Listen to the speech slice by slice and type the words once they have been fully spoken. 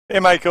Hey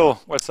Michael,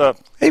 what's up?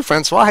 Hey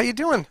Francois, how you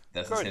doing?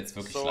 Das ist Good. jetzt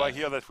wirklich So I live.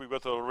 hear that we've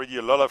got already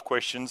a lot of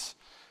questions.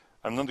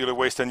 I'm not going to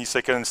waste any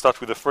second and start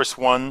with the first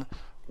one.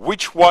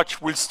 Which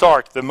watch will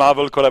start the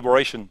Marvel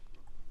collaboration?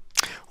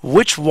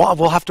 Which one?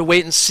 We'll have to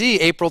wait and see.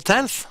 April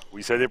 10th,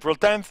 We said April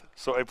 10th,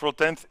 so April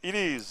 10th it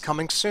is.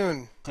 coming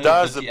soon. Das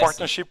Does ist the die erste.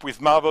 partnership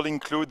with Marvel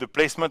include the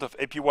placement of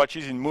AP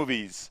watches in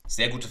movies?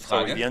 Sehr gute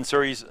So the Frage.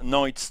 answer is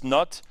no, it's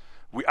not.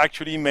 We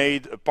actually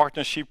made a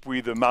partnership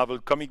with the Marvel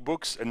comic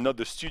books and not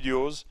the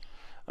studios,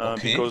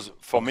 Okay. because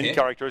for many Okay.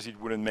 characters it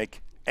wouldn't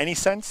make any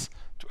sense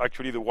to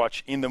actually the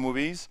watch in the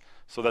movies.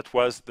 So that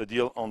was the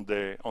deal on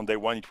day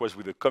one. It was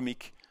with the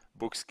comic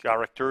books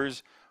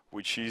characters,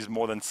 which is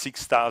more than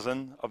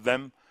 6,000 of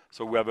them.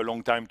 So we have a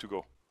long time to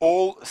go.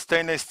 All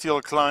stainless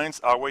steel clients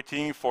are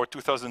waiting for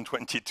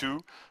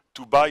 2022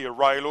 to buy a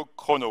Rilo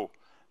Chrono.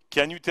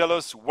 Can you tell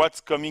us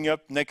what's coming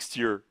up next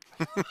year?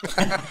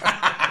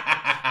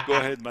 Go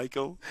ahead,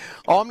 Michael.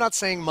 Oh, I'm not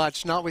saying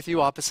much, not with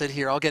you opposite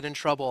here. I'll get in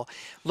trouble.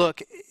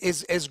 Look,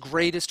 as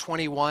great as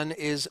 21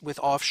 is with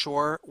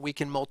offshore, we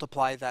can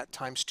multiply that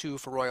times 2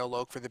 for Royal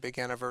Oak for the big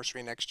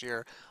anniversary next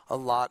year. A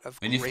lot of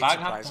Wenn ihr great Fragen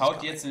habt, surprises haut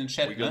coming. jetzt in den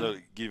We're Chat, gonna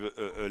ne? give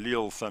a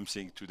little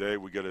something today.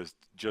 We're gonna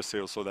just say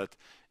also that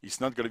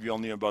it's not gonna be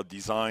only about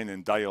design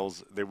and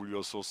dials. There will be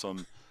also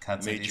some KZ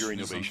ist major on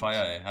innovations.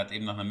 fire, ey. Hat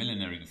eben nach einer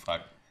Millenary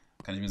gefragt.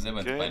 Kann ich mir selber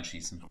ins Okay. Bein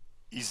schießen.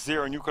 Is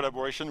there a new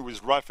collaboration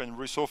with Ralph and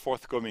Russo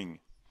forthcoming?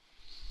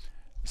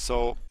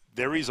 So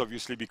there is,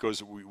 obviously,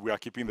 because we are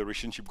keeping the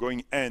relationship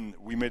going, and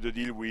we made a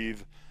deal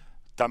with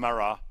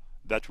Tamara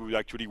that we will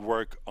actually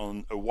work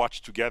on a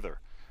watch together.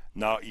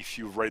 Now, if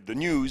you've read the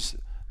news,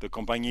 the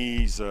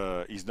company is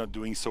not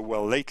doing so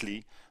well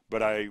lately,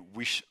 but I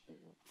wish,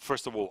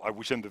 first of all, I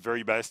wish them the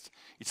very best.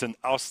 It's an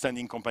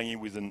outstanding company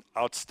with an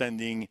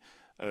outstanding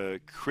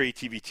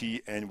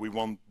creativity, and we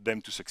want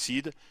them to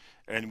succeed,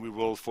 and we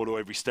will follow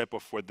every step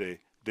of what they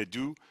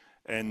do,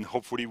 and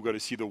hopefully we're going to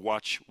see the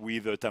watch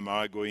with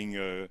Tamara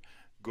going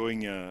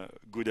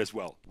good as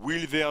well.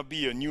 Will there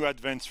be a new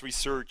advanced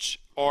research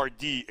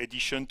RD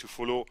edition to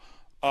follow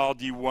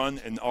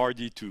RD1 and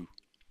RD2?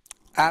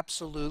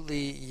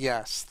 Absolutely,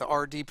 yes. The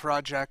RD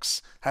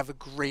projects have a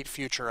great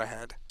future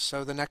ahead.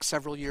 So the next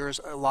several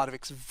years, a lot of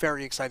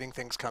very exciting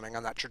things coming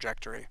on that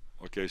trajectory.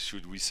 Okay,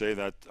 should we say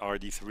that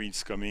RD3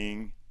 is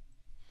coming?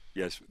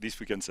 Yes, this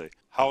we can say.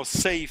 How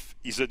safe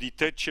is a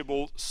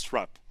detachable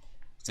strap?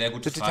 Sehr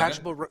gute The Frage.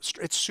 detachable,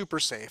 it's super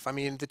safe. I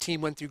mean, the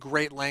team went through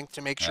great length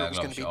to make sure Ja, it was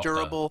glaub going to ich be auch,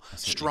 durable, da.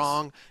 Das wird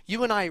strong.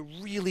 You and I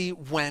really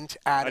went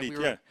at At it. it,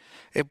 yeah.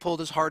 It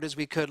pulled as hard as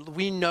we could.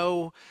 We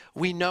know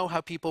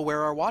how people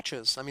wear our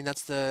watches. I mean,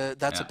 that's the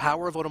Yeah.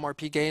 power of Audemars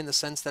Piguet in the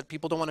sense that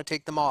people don't want to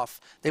take them off.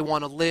 They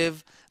want to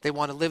live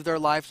their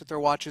lives with their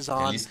watches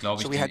on. liest, glaub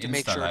ich, So we den had to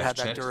make sure it had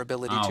that Insta-Live-Chat.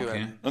 durability Ah, to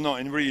okay. it. No,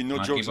 and really, no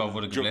Marc jokes. Gebauer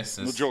wurde gebläst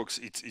No ist. jokes.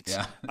 It's.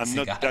 Ja, I'm ist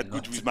not egal, that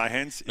good Leute. with my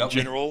hands in Glaub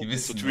mir, general, die so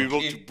wissen, to be able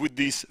okay. to put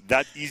this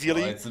that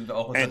easily, Oh, jetzt sind wir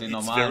auch unter and den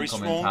it's normalen very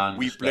strong. Kommentaren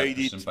We gesperrt, played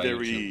it bestimmt bei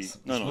very.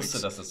 YouTube. No, Ich no,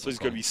 wusste, dass es so so it's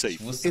gonna be kommt. safe. Ich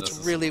wusste, It's dass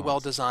es really so well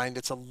kommt. designed.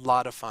 It's a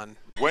lot of fun.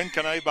 When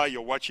can I buy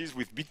your watches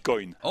with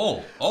Bitcoin?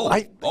 Oh,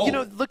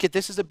 Look at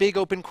this is a big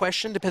open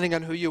question depending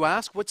on who you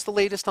ask. What's the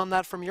latest on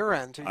that from your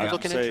end? Are I you have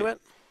looking to say, into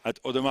it?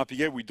 at Audemars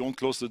Piguet, we don't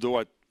close the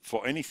door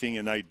for anything,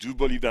 and I do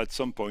believe that at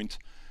some point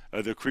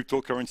the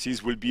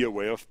cryptocurrencies will be a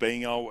way of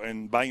paying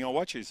buying our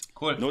watches.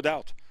 Cool. No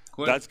doubt.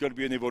 Cool. That's going to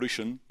be an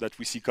evolution that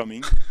we see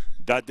coming.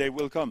 That day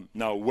will come.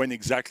 Now, when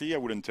exactly, I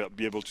wouldn't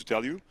be able to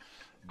tell you,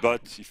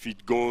 but if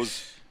it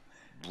goes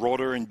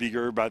broader and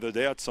bigger by the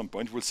day, at some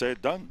point we'll say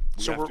done.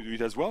 We So have to do it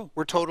as well.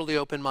 We're totally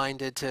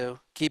open-minded to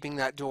keeping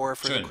that door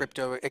for the Schön.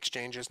 crypto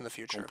exchanges in the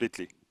future.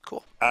 Completely.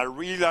 Cool. I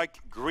really like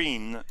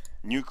green,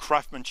 new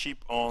craftsmanship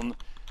on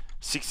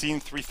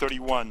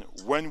 16331.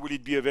 When will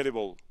it be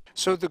available?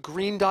 So the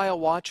green dial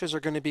watches are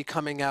going to be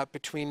coming out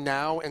between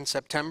now and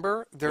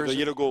September. The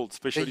yellow gold,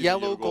 especially the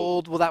yellow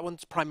gold. Well, that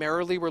one's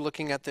primarily we're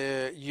looking at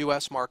the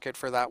U.S. market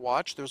for that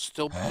watch.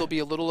 There'll be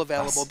a little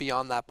available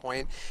beyond that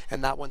point,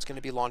 and that one's going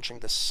to be launching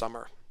this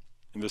summer.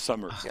 In the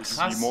summer. Yes.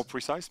 Could you be more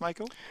precise,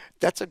 Michael?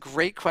 That's a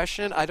great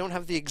question. I don't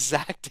have the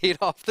exact date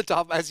off the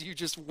top, as you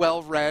just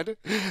well read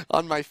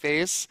on my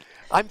face.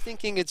 I'm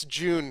thinking it's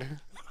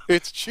June.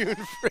 It's June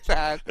for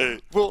that.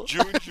 Well,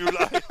 June,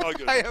 July,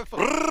 August. I have a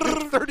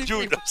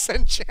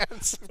 33%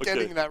 chance of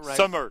getting that right.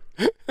 Summer.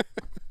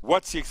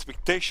 What's the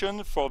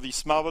expectation for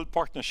this Marvel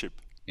partnership?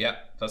 Ja,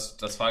 das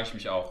frage ich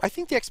mich auch. I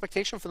think the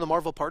expectation for the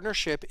Marvel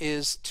partnership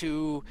is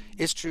to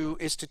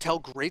tell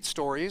great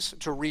stories,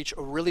 to reach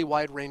a really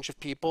wide range of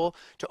people,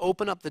 to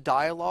open up the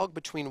dialogue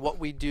between what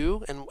we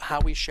do and how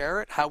we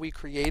share it, how we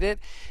create it,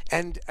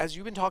 and as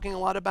you've been talking a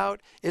lot about,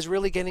 is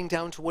really getting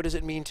down to what does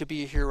it mean to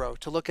be a hero,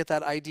 to look at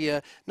that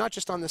idea not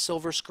just on the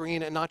silver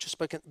screen and not just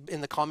in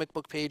the comic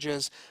book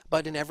pages,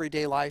 but in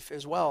everyday life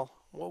as well.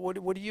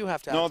 What do you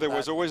have to add? No, to there that?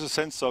 was always a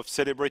sense of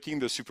celebrating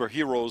the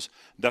superheroes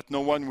that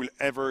no one will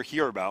ever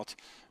hear about,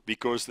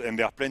 and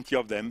there are plenty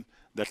of them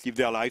that live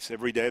their lives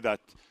every day that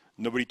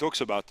nobody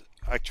talks about.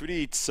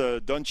 Actually, it's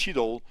Don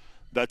Cheadle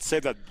that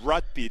said that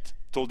Brad Pitt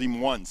told him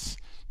once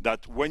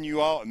that when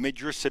you are a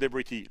major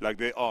celebrity like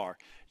they are,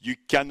 you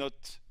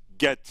cannot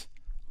get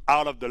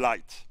out of the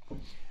light.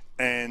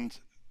 And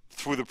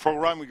through the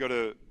program we got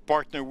to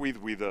partner with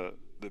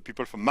the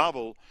people from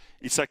Marvel,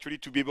 it's actually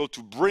to be able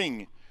to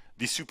bring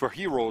the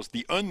superheroes,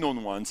 the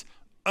unknown ones,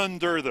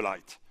 under the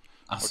light.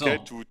 Ach so. Okay,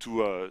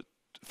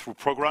 through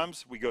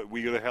programs, we got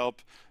to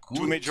help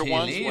two major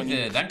ones. One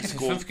Danke is für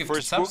called 5 Gifted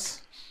First Book,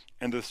 Subs.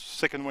 and the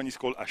second one is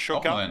called Auch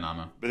Ashoka. neuer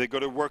Name. But they got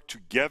to work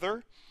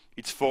together.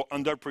 It's for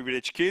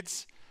underprivileged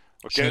kids,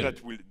 okay, Schön.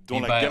 that Wie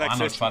don't bei get Arnold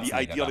access to the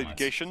Schwarzenegger ideal damals.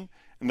 education,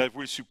 and that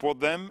will support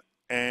them.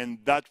 And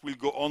that will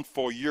go on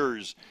for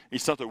years.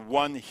 It's not a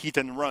one hit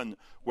and run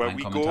where Mein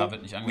we Kommentar go,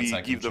 wird nicht we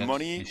angezeigt give im the Chat.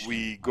 money, Nicht we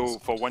schlimm. go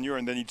Alles for gut. 1 year,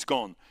 and then it's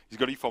gone. It's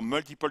going to be for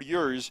multiple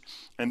years,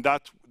 and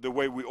that's the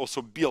way we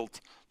also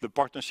built the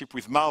partnership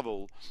with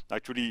Marvel,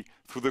 actually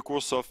through the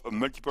course of a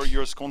multiple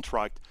years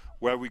contract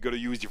where we got to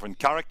use different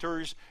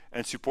characters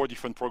and support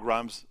different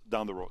programs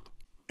down the road.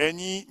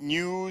 Any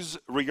news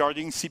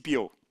regarding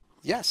CPO?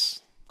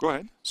 Yes. Go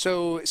ahead.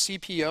 So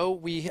CPO,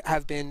 we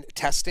have been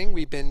testing.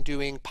 We've been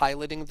doing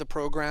piloting of the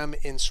program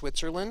in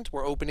Switzerland.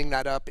 We're opening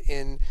that up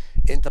in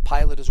the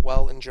pilot as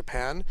well in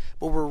Japan.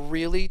 But we're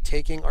really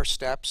taking our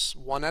steps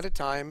one at a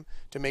time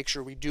to make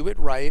sure we do it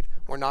right.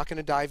 We're not going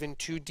to dive in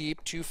too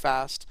deep, too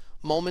fast,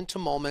 moment to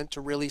moment, to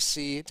really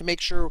see, to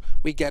make sure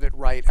we get it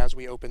right as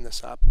we open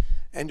this up.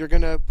 And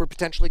we're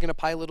potentially going to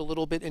pilot a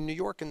little bit in New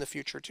York in the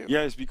future too.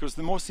 Yes, because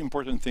the most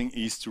important thing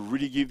is to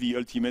really give the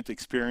ultimate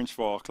experience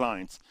for our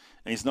clients,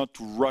 and it's not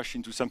to rush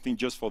into something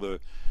just for the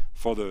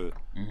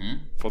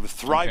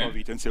thrive Okay. of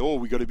it and say, oh,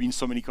 we got to be in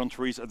so many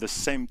countries at the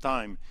same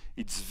time.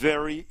 It's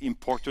very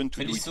important to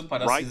Finde do ich it super,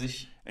 dass right, sie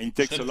sich and it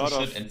takes Schritt a für lot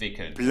Schritt of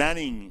entwickeln.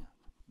 planning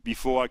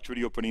before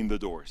actually opening the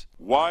doors.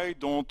 Why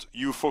don't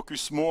you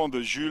focus more on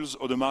the Jules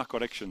Audemars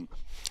collection?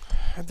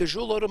 The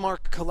Jules Audemars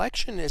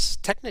collection is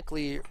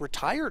technically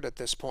retired at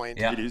this point.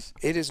 Ja. It is.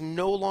 It is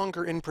no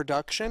longer in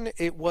production.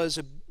 It was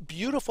a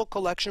beautiful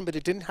collection, but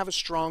it didn't have a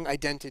strong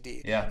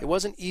identity. Yeah. It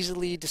wasn't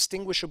easily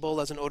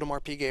distinguishable as an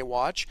Audemars Piguet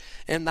watch,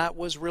 and that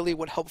was really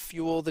what helped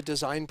fuel the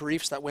design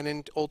briefs that went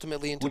in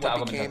ultimately into Gute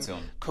what became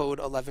Argumentation. Code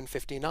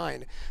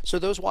 1159. So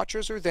those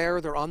watches are there,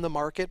 they're on the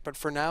market, but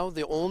for now,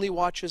 the only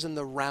watches in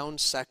the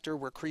round sector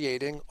we're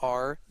creating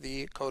are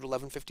the Code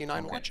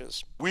 1159 Okay.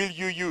 watches. Will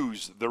you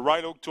use the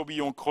Rylock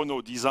Tourbillon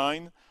Chrono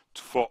design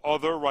for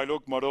other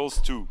Rylock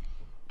models too?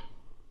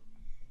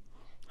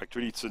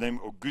 Actually, it's the name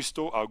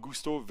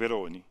Augusto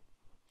Veroni.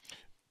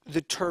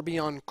 The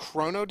Tourbillon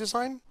Chrono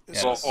design? Ja,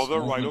 So das other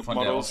Movement Rylock von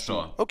der models too.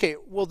 Offshore. Okay,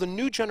 well, the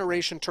new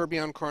generation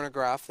Tourbillon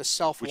chronograph, the Which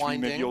will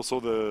maybe self-winding. also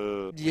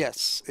the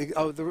Yes.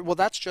 Well,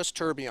 that's just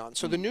Tourbillon.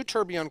 So the new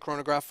Tourbillon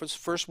chronograph was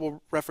first.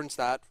 We'll reference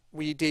that.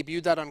 We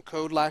debuted that on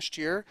Code last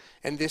year,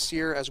 and this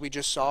year, as we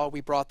just saw,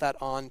 we brought that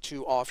on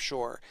to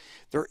offshore.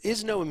 There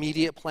is no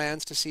immediate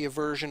plans to see a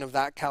version of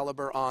that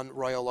caliber on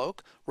Royal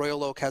Oak.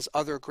 Royal Oak has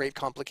other great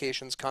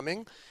complications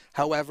coming.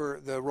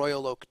 However, the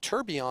Royal Oak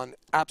Tourbillon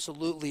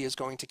absolutely is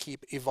going to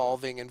keep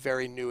evolving in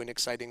very new and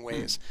exciting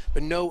ways.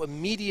 But no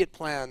immediate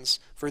plans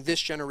for this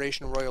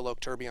generation Royal Oak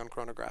Tourbillon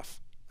chronograph.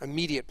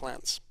 Immediate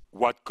plans.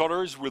 what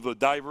colors will the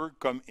diver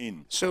come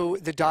in? So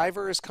the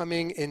diver is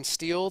coming in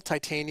steel,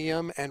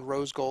 titanium, and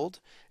rose gold.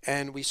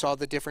 And we saw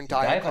the different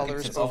dial Diver gibt's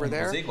colors jetzt auch over in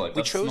there. Roségold,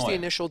 We das ist chose the neu.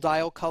 initial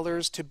dial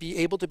colors to be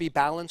able to be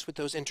balanced with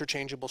those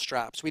interchangeable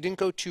straps. We didn't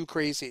go too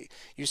crazy.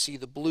 You see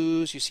the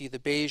blues, you see the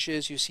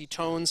beiges, you see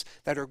tones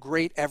that are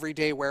great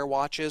everyday wear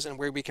watches and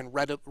where we can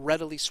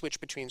readily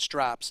switch between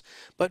straps.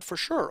 But for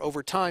sure,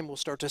 over time, we'll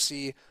start to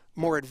see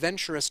more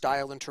adventurous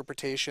dial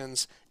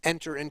interpretations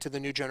enter into the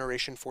new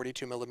generation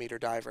 42mm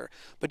diver.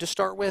 But to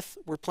start with,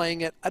 we're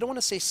playing it, I don't want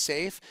to say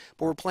safe,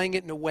 but we're playing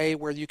it in a way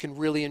where you can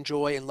really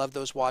enjoy and love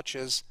those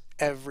watches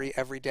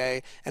every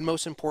day, and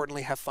most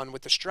importantly, have fun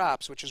with the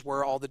straps, which is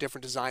where all the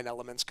different design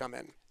elements come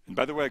in. And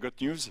by the way, I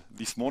got news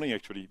this morning,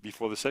 actually,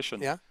 before the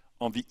session, Yeah?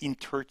 on the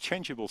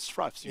interchangeable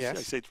straps. You see, I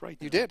Yes. said it right.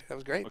 You did. That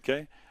was great.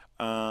 Okay,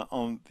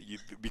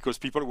 because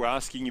people were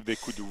asking if they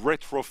could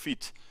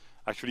retrofit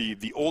actually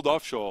the old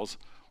offshores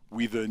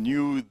with a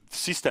new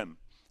system,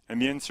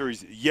 and the answer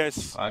is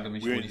yes. Frage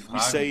mich, wo die We Fragen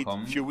said a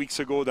kommen. few weeks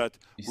ago that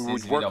Ich we sehe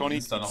would sie work weder auf on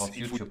it. Insta noch auf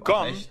It YouTube. would Ach,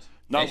 come. echt?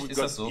 Now Echt? we've Ist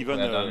got das so? even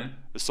Woher dann?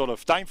 a sort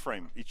of time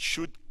frame. It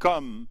should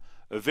come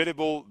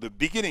available the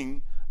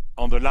beginning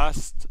on the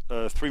last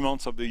 3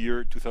 months of the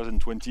year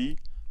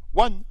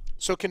 2021.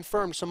 So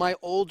confirmed. So my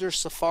older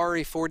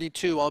Safari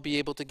 42, I'll be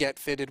able to get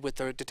fitted with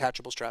the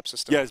detachable strap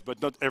system. Yes, but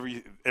not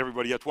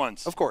everybody at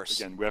once. Of course.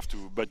 Again, we have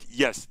to. But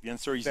yes, the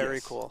answer is Very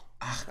yes. cool.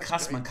 Ach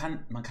krass, man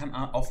kann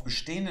auf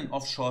bestehenden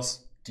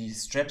Offshores die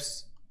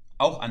Straps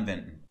auch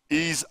anwenden.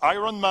 Is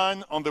Iron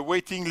Man on the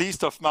waiting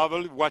list of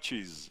Marvel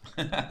watches?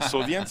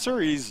 So the answer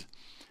is,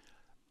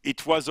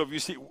 it was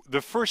obviously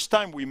the first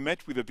time we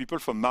met with the people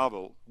from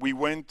Marvel. We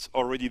went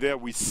already there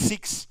with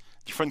 6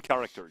 different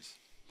characters.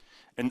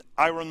 And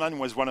Iron Man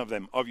was one of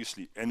them,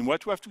 obviously. And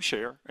what we have to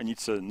share, and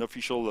it's an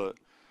official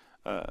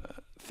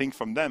thing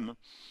from them,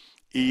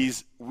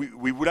 is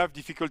we would have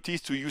difficulties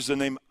to use the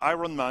name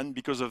Iron Man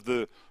because of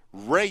the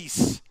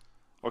race,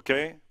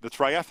 okay, the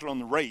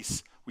triathlon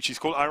race, which is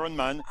called Iron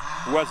Man,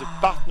 who has a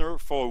partner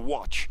for a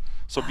watch.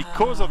 So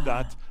because of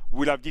that,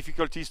 will have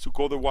difficulties to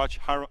call the watch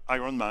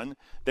Iron Man.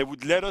 They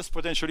would let us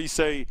potentially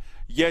say,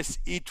 yes,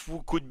 it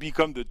could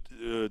become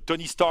the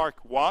Tony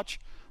Stark watch.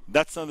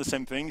 That's not the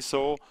same thing.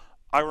 So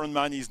Iron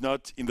Man is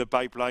not in the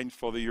pipeline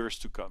for the years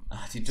to come.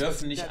 Ach, die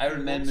dürfen nicht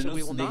Iron Man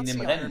benutzen wegen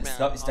dem Rennen.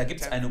 Da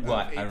gibt es eine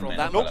Uhr Iron Man.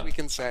 That much we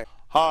can say.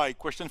 Hi,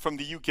 question from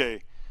the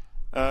UK.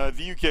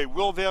 The UK,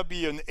 will there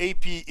be an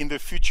AP in the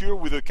future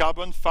with a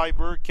carbon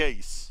fiber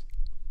case?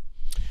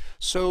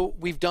 So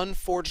we've done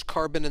forged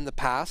carbon in the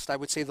past. I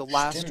would say the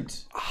last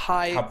Stimmt.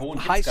 high Carbon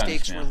gibt's gar nicht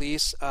stakes mehr.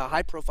 release,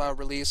 high profile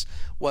release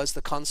was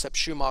the Concept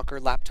Schumacher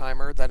lap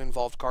timer that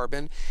involved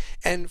carbon.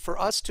 And for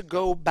us to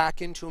go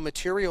back into a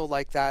material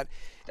like that,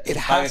 Die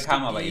Frage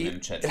kam aber eben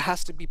im Chat. it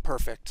has to be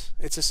perfect.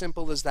 It's as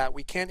simple as that.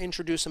 We can't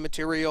introduce a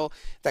material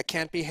that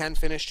can't be hand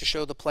finished to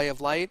show the play of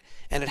light,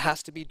 and it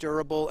has to be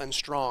durable and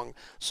strong.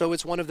 So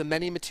it's one of the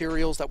many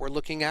materials that we're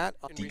looking at.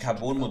 Die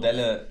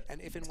Carbon-Modelle,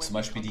 zum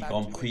Beispiel die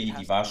Grand Prix,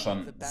 die war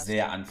schon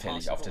sehr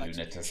anfällig auf der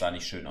Lünette. Das sah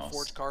nicht schön aus.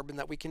 Forged carbon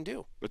that we can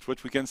do. But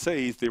what we can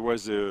say is there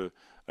was a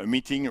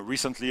meeting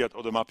recently at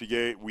Audemars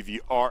Piguet with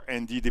the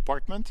R&D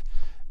department,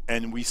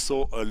 and we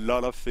saw a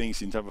lot of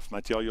things in terms of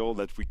material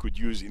that we could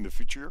use in the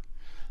future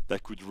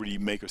that could really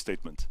make a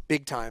statement.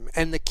 Big time.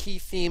 And the key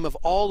theme of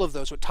all of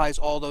those, what ties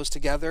all those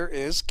together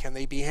is, can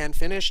they be hand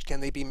finished? Can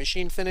they be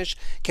machine finished?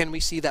 Can we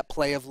see that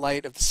play of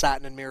light of the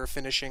satin and mirror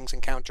finishings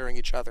encountering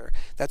each other?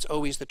 That's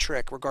always the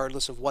trick,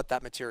 regardless of what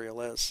that material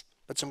is.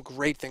 But some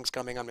great things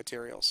coming on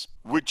materials.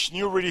 Which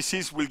new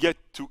releases will get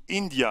to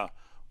India?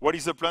 What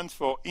is the plan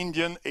for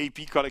Indian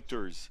AP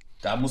collectors?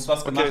 Da muss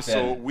was Okay, gemacht so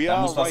werden. we Da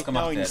are muss was right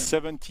now gemacht in werden.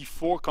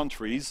 74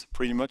 countries,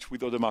 pretty much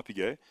with Audemars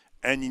Piguet,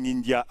 and in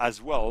India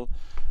as well.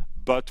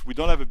 But we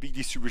don't have a big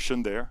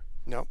distribution there.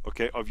 No.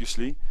 Okay,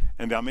 obviously,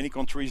 and there are many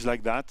countries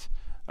like that.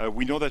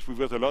 We know that we've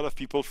got a lot of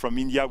people from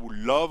India who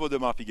love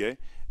Audemars Piguet,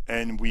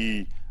 and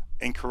we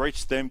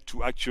encourage them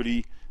to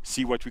actually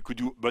see what we could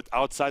do, but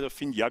outside of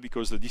India,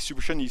 because the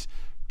distribution is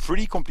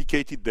pretty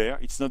complicated there.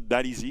 It's not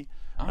that easy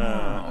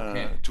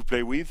Okay. to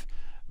play with,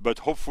 but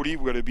hopefully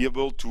we're going to be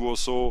able to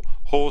also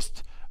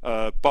host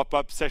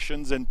pop-up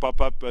sessions and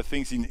pop-up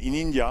things in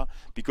India,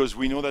 because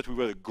we know that we've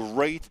got a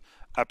great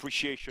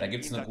appreciation. Da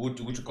gibt es eine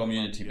gute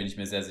Community, bin ich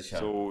mir sehr sicher.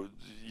 So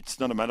it's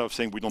not a matter of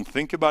saying we don't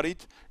think about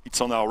it.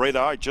 It's on our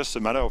radar. It's just a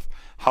matter of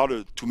how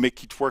to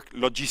make it work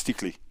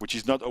logistically, which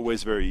is not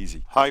always very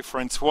easy. Hi,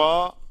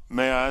 Francois.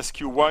 May I ask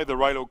you why the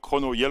Rilo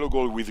Chrono Yellow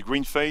Gold with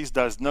green face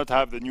does not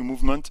have the new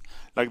movement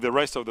like the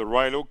rest of the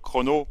Rilo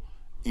Chrono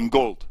in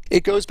gold?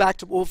 It goes back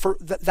to, well,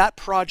 that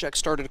project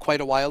started quite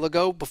a while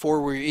ago,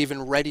 before we were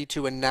even ready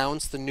to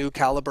announce the new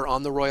caliber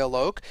on the Royal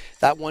Oak.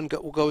 That one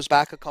goes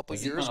back a couple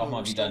Da sieht years. man auch when we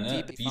mal were wieder, still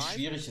ne, deep wie in five.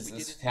 schwierig es We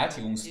ist, did it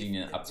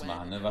Fertigungslinien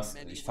abzumachen. Ne?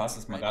 Ich fasse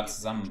es mal gerade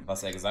zusammen,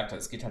 was er gesagt hat.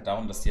 Es geht halt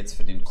darum, dass die jetzt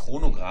für den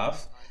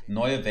Chronograph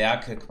neue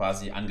Werke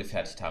quasi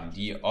angefertigt haben,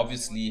 die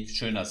obviously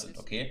schöner sind,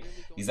 okay?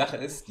 Die Sache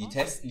ist, die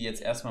testen die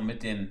jetzt erstmal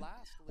mit den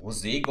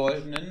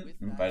Rosé-Goldenen,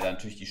 weil da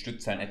natürlich die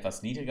Stückzahlen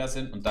etwas niedriger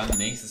sind, und dann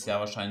nächstes Jahr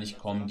wahrscheinlich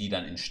kommen die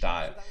dann in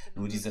Stahl.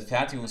 Nur diese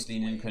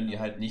Fertigungslinien können die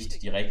halt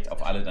nicht direkt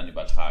auf alle dann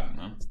übertragen.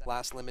 Ne?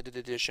 Last limited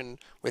edition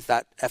with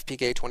that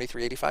FPGA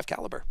 2385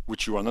 caliber.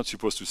 Which you are not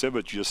supposed to say,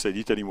 but you just said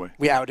it anyway.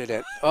 We outed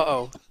it.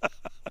 Uh-oh.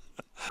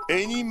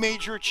 Any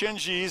major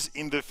changes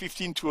in the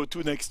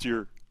 15202 next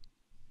year?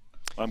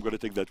 I'm going to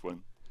take that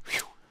one.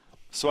 Whew.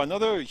 So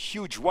another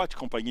huge watch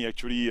company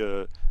actually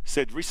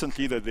said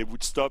recently that they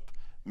would stop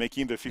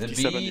making the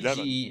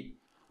 5711.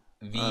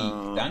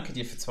 Danke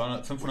dir für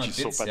 500 Which is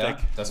so Bits, ja. Patek.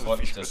 Das freut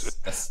mich, dass du mit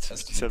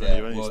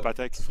 5711 der is Uhr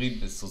Patek. zufrieden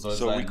bist. So soll es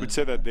So we sein. could Ne?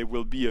 say that there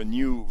will be a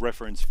new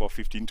reference for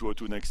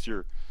 15202 next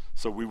year.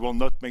 So we will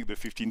not make the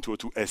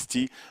 15202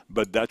 ST,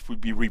 but that will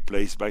be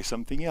replaced by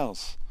something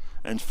else,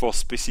 and for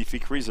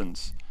specific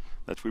reasons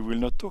that we will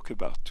not talk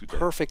about today.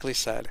 Perfectly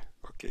said.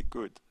 Okay,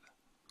 good.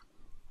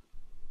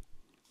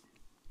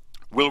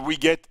 Will we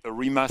get a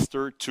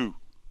remaster too?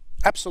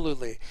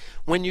 Absolutely.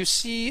 When you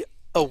see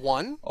a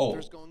one, Oh,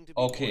 there's going to be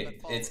okay. one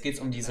that follows. Jetzt geht es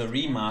um diese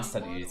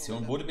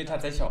Remastered-Edition. Wurde mir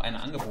tatsächlich auch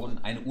eine angeboten,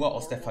 eine Uhr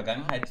aus der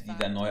Vergangenheit, die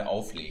dann neu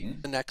auflegen.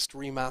 The next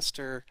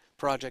remaster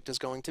project is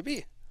going to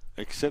be.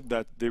 Except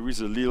that there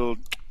is a little,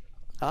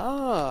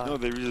 Ah, no,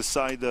 there is a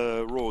side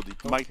road.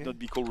 It might not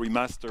be called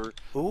remaster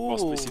for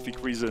specific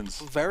Ooh. reasons.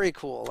 very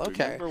cool.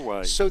 Okay. Remember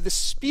why. So the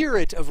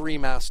spirit of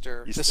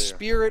remaster, Is the there.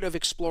 spirit of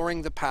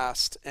exploring the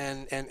past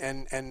and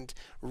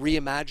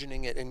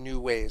reimagining it in new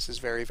ways is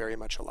very, very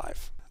much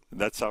alive.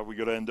 That's how we're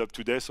going to end up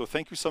today. So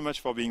thank you so much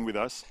for being with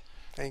us.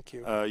 Thank you.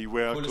 You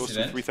were Cooles close to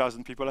event.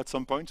 3,000 people at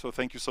some point, so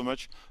thank you so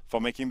much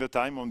for making the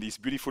time on this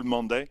beautiful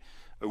Monday.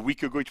 A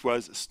week ago it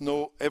was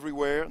snow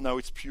everywhere, now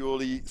it's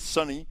purely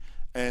sunny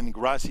and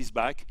grass is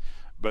back.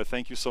 But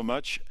thank you so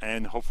much,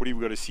 and hopefully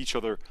we're going to see each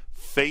other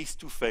face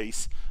to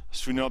face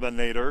sooner than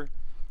later.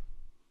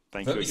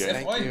 Thank Würde you mich sehr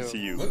again. Thank freuen. you. See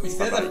you. Würde mich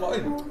sehr, Bye-bye. sehr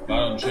freuen.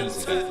 War doch ein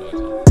schönes Event,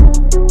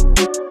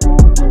 Leute.